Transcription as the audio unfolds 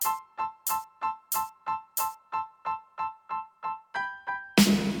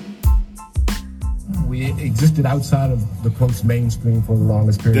existed outside of the quotes mainstream for the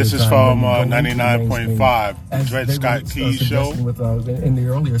longest period This of is time. from 99.5, the Dred Scott Keys show. In the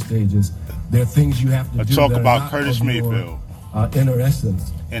earlier stages, there are things you have to do. Talk that about Curtis Mayfield. Inner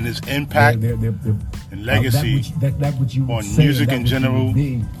essence. And his impact and legacy on music in general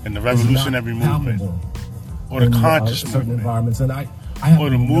and the revolutionary movement. Or the conscious movement. Environments. And or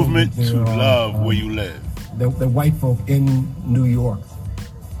the movement to love where you live. The white folk in New York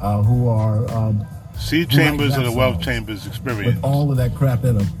who are seed chambers of the wealth chambers experience. With all of that crap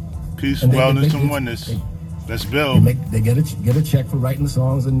in them. Peace, wellness, and oneness. Let's build. They get a check for writing the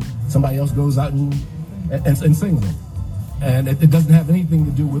songs, and somebody else goes out and sings them. And it doesn't have anything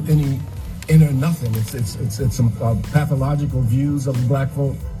to do with any inner nothing. It's some pathological views of the black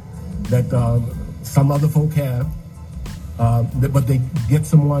folk that some other folk have. But they get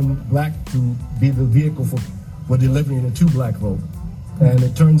someone black to be the vehicle for delivering it to black folk. And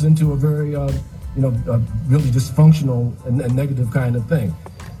it turns into a very, really dysfunctional and negative kind of thing.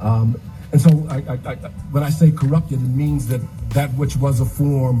 And so when I say corrupted, it means that which was a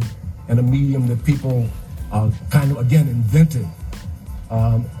form and a medium that people kind of, again, invented.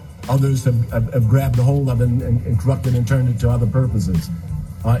 Others have grabbed a hold of it and corrupted and turned it to other purposes,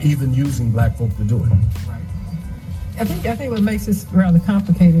 even using black folk to do it. Right. I think what makes this rather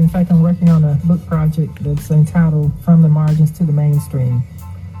complicated, in fact, I'm working on a book project that's entitled From the Margins to the Mainstream.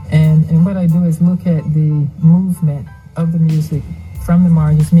 And what I do is look at the movement of the music from the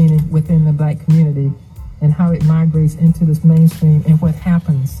margins, meaning within the black community, and how it migrates into this mainstream and what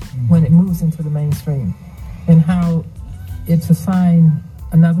happens when it moves into the mainstream, and how it's assigned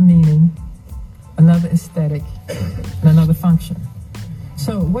another meaning, another aesthetic, and another function.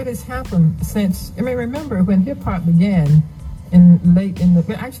 So what has happened since, remember when hip-hop began it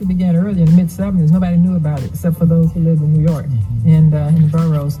actually began early in the mid-70s. Nobody knew about it except for those who lived in New York and in the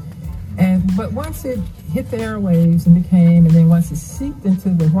boroughs. But once it hit the airwaves and then once it seeped into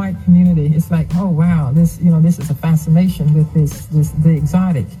the white community, it's like, oh wow, this is a fascination with the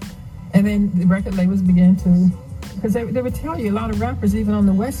exotic. And then the record labels began to, because they would tell you, a lot of rappers, even on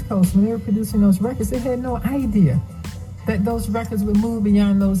the West Coast, when they were producing those records, they had no idea that those records would move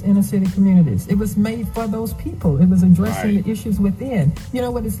beyond those inner city communities. It was made for those people. It was addressing the issues within. You know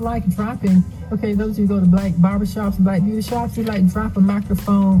what it's like dropping, those of you who go to black barbershops, black beauty shops, you like drop a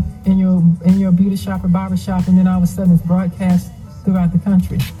microphone in your beauty shop or barbershop, and then all of a sudden it's broadcast throughout the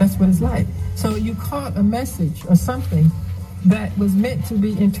country. That's what it's like. So you caught a message or something that was meant to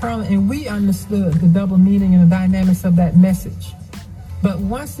be internal, and we understood the double meaning and the dynamics of that message. But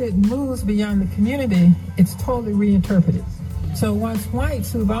once it moves beyond the community, it's totally reinterpreted. So once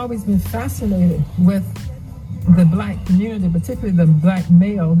whites who've always been fascinated with the black community, particularly the black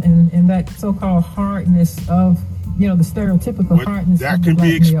male, and that so-called hardness of, the stereotypical hardness that of the can black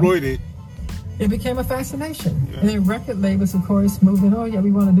be exploited. Male, it became a fascination. Yeah. And then record labels, of course, moved in,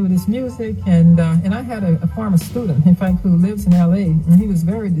 we want to do this music. And I had a former student, in fact, who lives in L.A., and he was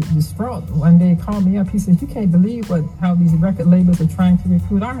very distraught. One day he called me up. He said, you can't believe how these record labels are trying to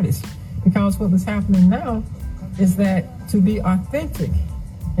recruit artists. Because what was happening now is that to be authentic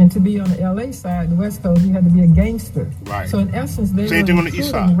and to be on the L.A. side, the West Coast, you had to be a gangster. Right. So in essence, they Same were thing on the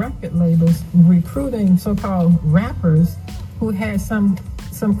East side. Record labels, recruiting so-called rappers who had some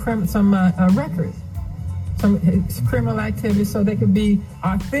records, some criminal activity, so they could be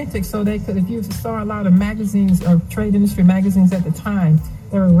authentic, so they could, if you saw a lot of magazines or trade industry magazines at the time,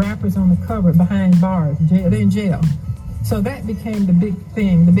 there were rappers on the cover behind bars, they're in jail. So that became the big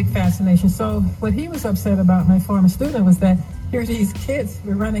thing, the big fascination. So what he was upset about, my former student, was that here these kids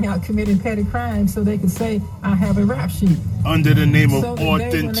were running out committing petty crimes so they could say, I have a rap sheet. Under the name of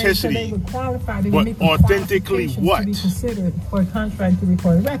authenticity. They would qualify, but authentically what? To be considered for a contract to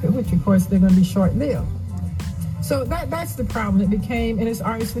record a record, which of course they're going to be short-lived. So that's the problem it became, and as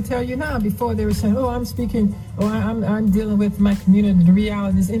artists would tell you now, before they were saying, I'm speaking, I'm dealing with my community, the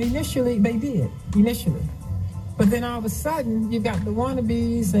realities, and initially they did, But then all of a sudden, you've got the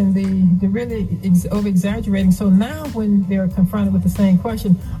wannabes and the really over-exaggerating. So now when they're confronted with the same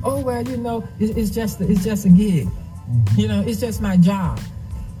question, it's just a gig. It's just my job.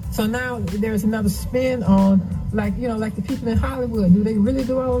 So now there's another spin on, like the people in Hollywood. Do they really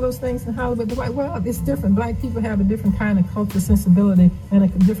do all of those things in Hollywood? Well, it's different. Black people have a different kind of cultural sensibility and a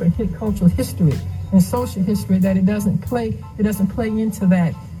different cultural history and social history that it doesn't play into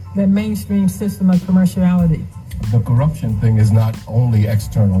that mainstream system of commerciality. The corruption thing is not only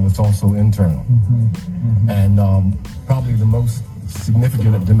external, it's also internal. And probably the most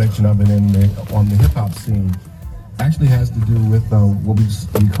significant dimension of it on the hip-hop scene actually has to do with what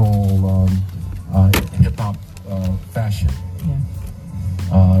we call hip-hop fashion.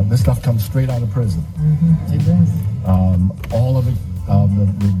 This stuff comes straight out of prison. Mm-hmm. It does. All of it,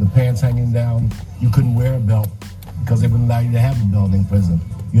 the pants hanging down. You couldn't wear a belt because they wouldn't allow you to have a belt in prison.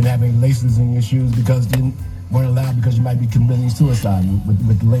 You didn't have any laces in your shoes because you weren't allowed because you might be committing suicide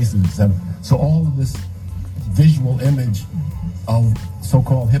with the laces, etc. So all of this visual image of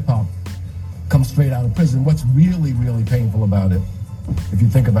so-called hip-hop comes straight out of prison. What's really, really painful about it, if you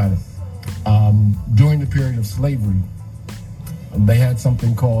think about it, during the period of slavery, they had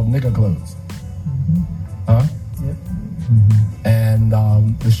something called nigger clothes. Mm-hmm. Huh? Yep. Mm-hmm. And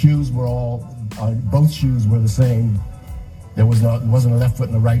the shoes were all, both shoes were the same. There wasn't a left foot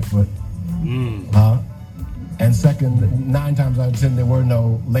and a right foot. And second, 9 times out of 10, there were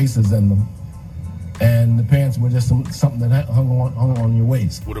no laces in them. And the pants were just something that hung on your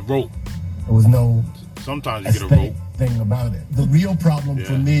waist. With a rope. There was no sometimes you get a rope thing about it. The real problem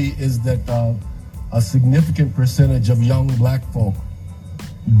for me is that a significant percentage of young black folk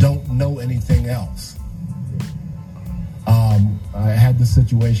don't know anything else. I had this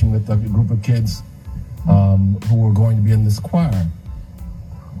situation with a group of kids who were going to be in this choir,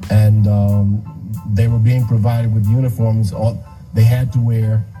 and they were being provided with uniforms. They had to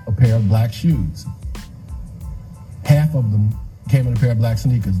wear a pair of black shoes. Half of them came in a pair of black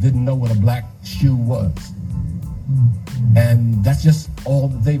sneakers, didn't know what a black shoe was. And that's just all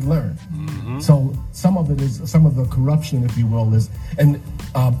that they've learned. Mm-hmm. So some of the corruption, if you will, is, and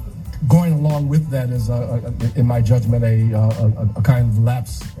going along with that is, in my judgment, a kind of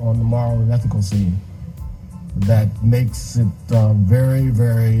lapse on the moral and ethical scene that makes it very,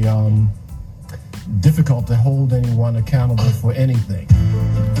 very difficult to hold anyone accountable for anything.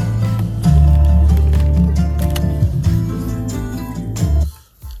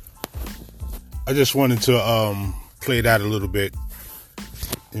 I just wanted to play that a little bit,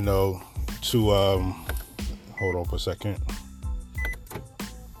 to hold on for a second.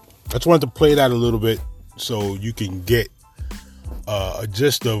 I just wanted to play that a little bit so you can get a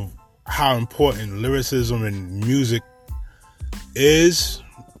gist of how important lyricism and music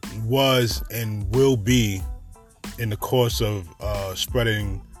was, and will be in the course of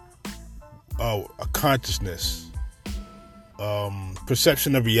spreading a consciousness,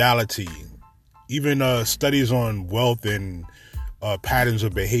 perception of reality, even studies on wealth and patterns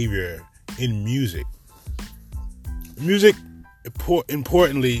of behavior in music. Music,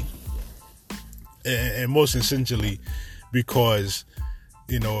 importantly, and most essentially, because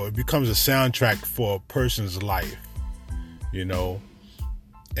it becomes a soundtrack for a person's life,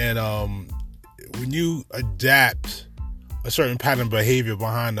 and when you adapt a certain pattern of behavior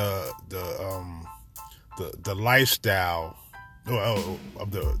behind the lifestyle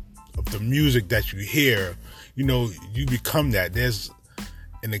of the music that you hear, you become that. There's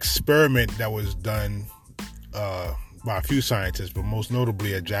an experiment that was done by a few scientists, but most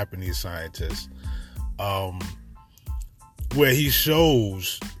notably a Japanese scientist, where he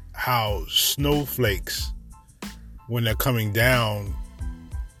shows how snowflakes, when they're coming down,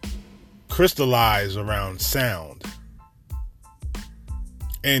 crystallize around sound.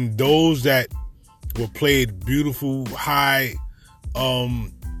 And those that were played beautiful, high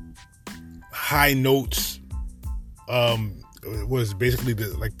notes, was basically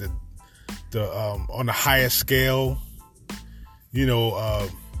the on the higher scale,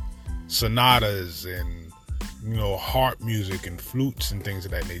 sonatas and harp music and flutes and things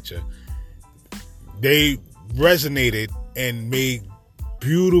of that nature. They resonated and made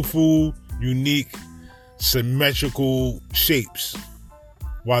beautiful, unique, symmetrical shapes,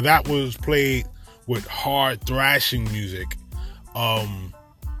 while that was played with hard thrashing music.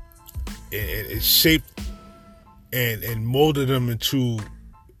 It shaped and molded them into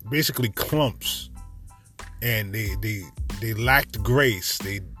basically clumps, and they lacked grace.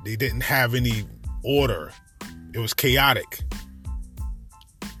 They didn't have any order. It was chaotic.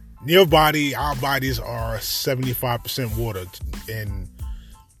 Our bodies are 75% water, and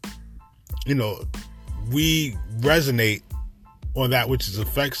we resonate on that which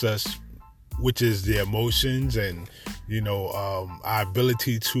affects us, which is the emotions and our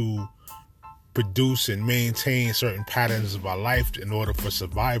ability to produce and maintain certain patterns of our life in order for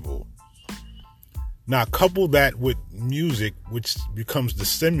survival. Now, couple that with music, which becomes the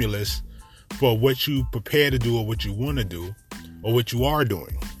stimulus for what you prepare to do or what you want to do or what you are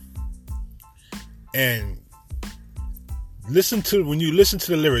doing. And when you listen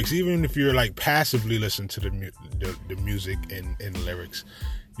to the lyrics, even if you're passively listening to the music and the lyrics,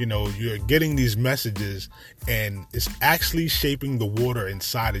 you're getting these messages, and it's actually shaping the water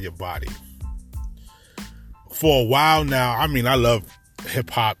inside of your body. For a while now, I love hip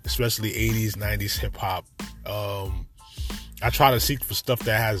hop, especially 80s, 90s hip hop. I try to seek for stuff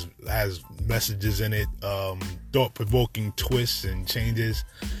that has messages in it, thought-provoking twists and changes,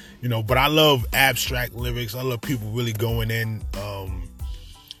 you know. But I love abstract lyrics. I love people really going in,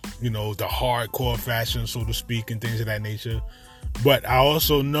 you know, the hardcore fashion, so to speak, and things of that nature. But I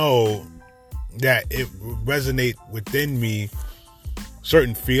also know that it resonate within me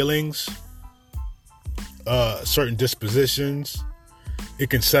certain feelings, certain dispositions. It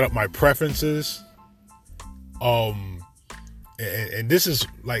can set up my preferences. And this is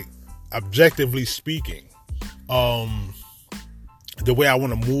like objectively speaking, the way I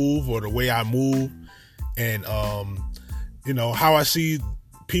want to move or the way I move, and you know, how I see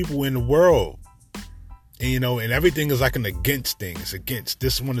people in the world, and you know, and everything is like an against things. Against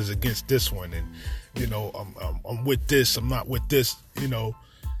this one is against this one, and you know, I'm with this, I'm not with this. You know,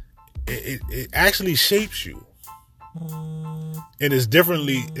 it actually shapes you. And it's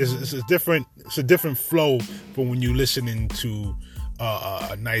differently. It's a different flow from when you're listening to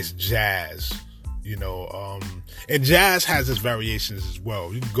a nice jazz, you know. And jazz has its variations as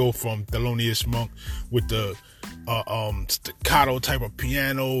well. You can go from Thelonious Monk with the staccato type of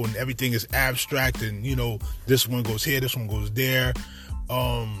piano, and everything is abstract, and you know, this one goes here, this one goes there.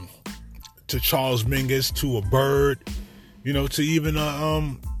 To Charles Mingus, to a Bird, you know, to even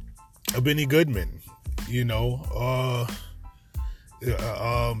a Benny Goodman. You know,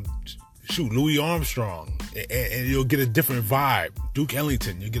 Louis Armstrong, and you'll get a different vibe. Duke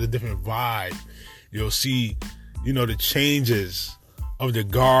Ellington, you get a different vibe. You'll see, you know, the changes of the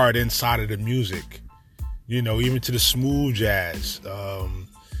guard inside of the music. You know, even to the smooth jazz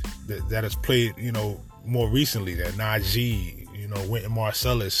that is played, you know, more recently. That Najee, you know, Wynton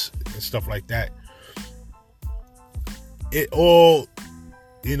Marsalis and stuff like that. It all,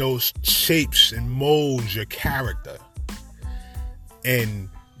 you know, shapes and molds your character. And,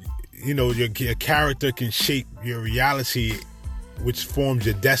 you know, your character can shape your reality, which forms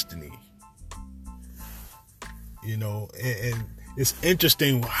your destiny. You know, and it's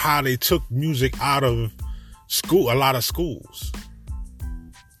interesting how they took music out of school, a lot of schools.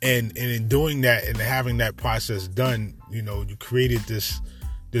 And in doing that and having that process done, you know, you created this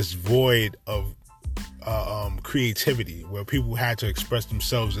void of creativity where people had to express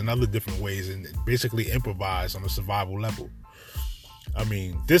themselves in other different ways and basically improvise on a survival level. I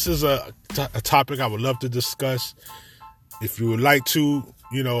mean, this is a topic I would love to discuss. If you would like to,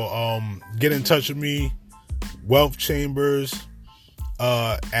 you know, get in touch with me, Wealth Chambers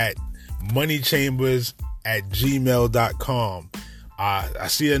at moneychambers@gmail.com. I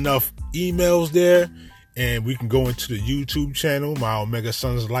see enough emails there, and we can go into the YouTube channel, my Omega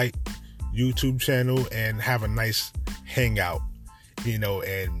Sons Light YouTube channel, and have a nice hangout, you know,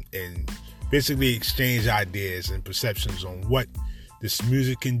 and basically exchange ideas and perceptions on what this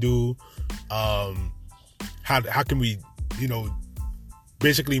music can do. How can we, you know,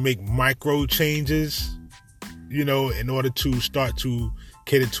 basically make micro changes, you know, in order to start to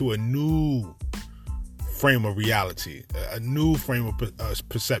cater to a new frame of reality, a new frame of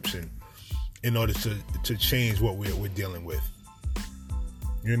perception, in order to change what we're dealing with.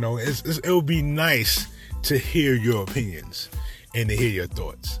 You know, it would be nice to hear your opinions and to hear your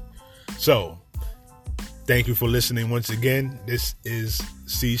thoughts. So, thank you for listening once again. This is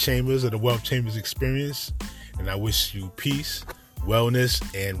C. Chambers of the Wealth Chambers Experience, and I wish you peace, wellness,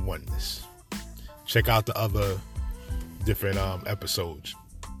 and oneness. Check out the other different episodes.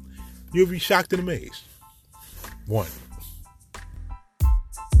 You'll be shocked and amazed. 1.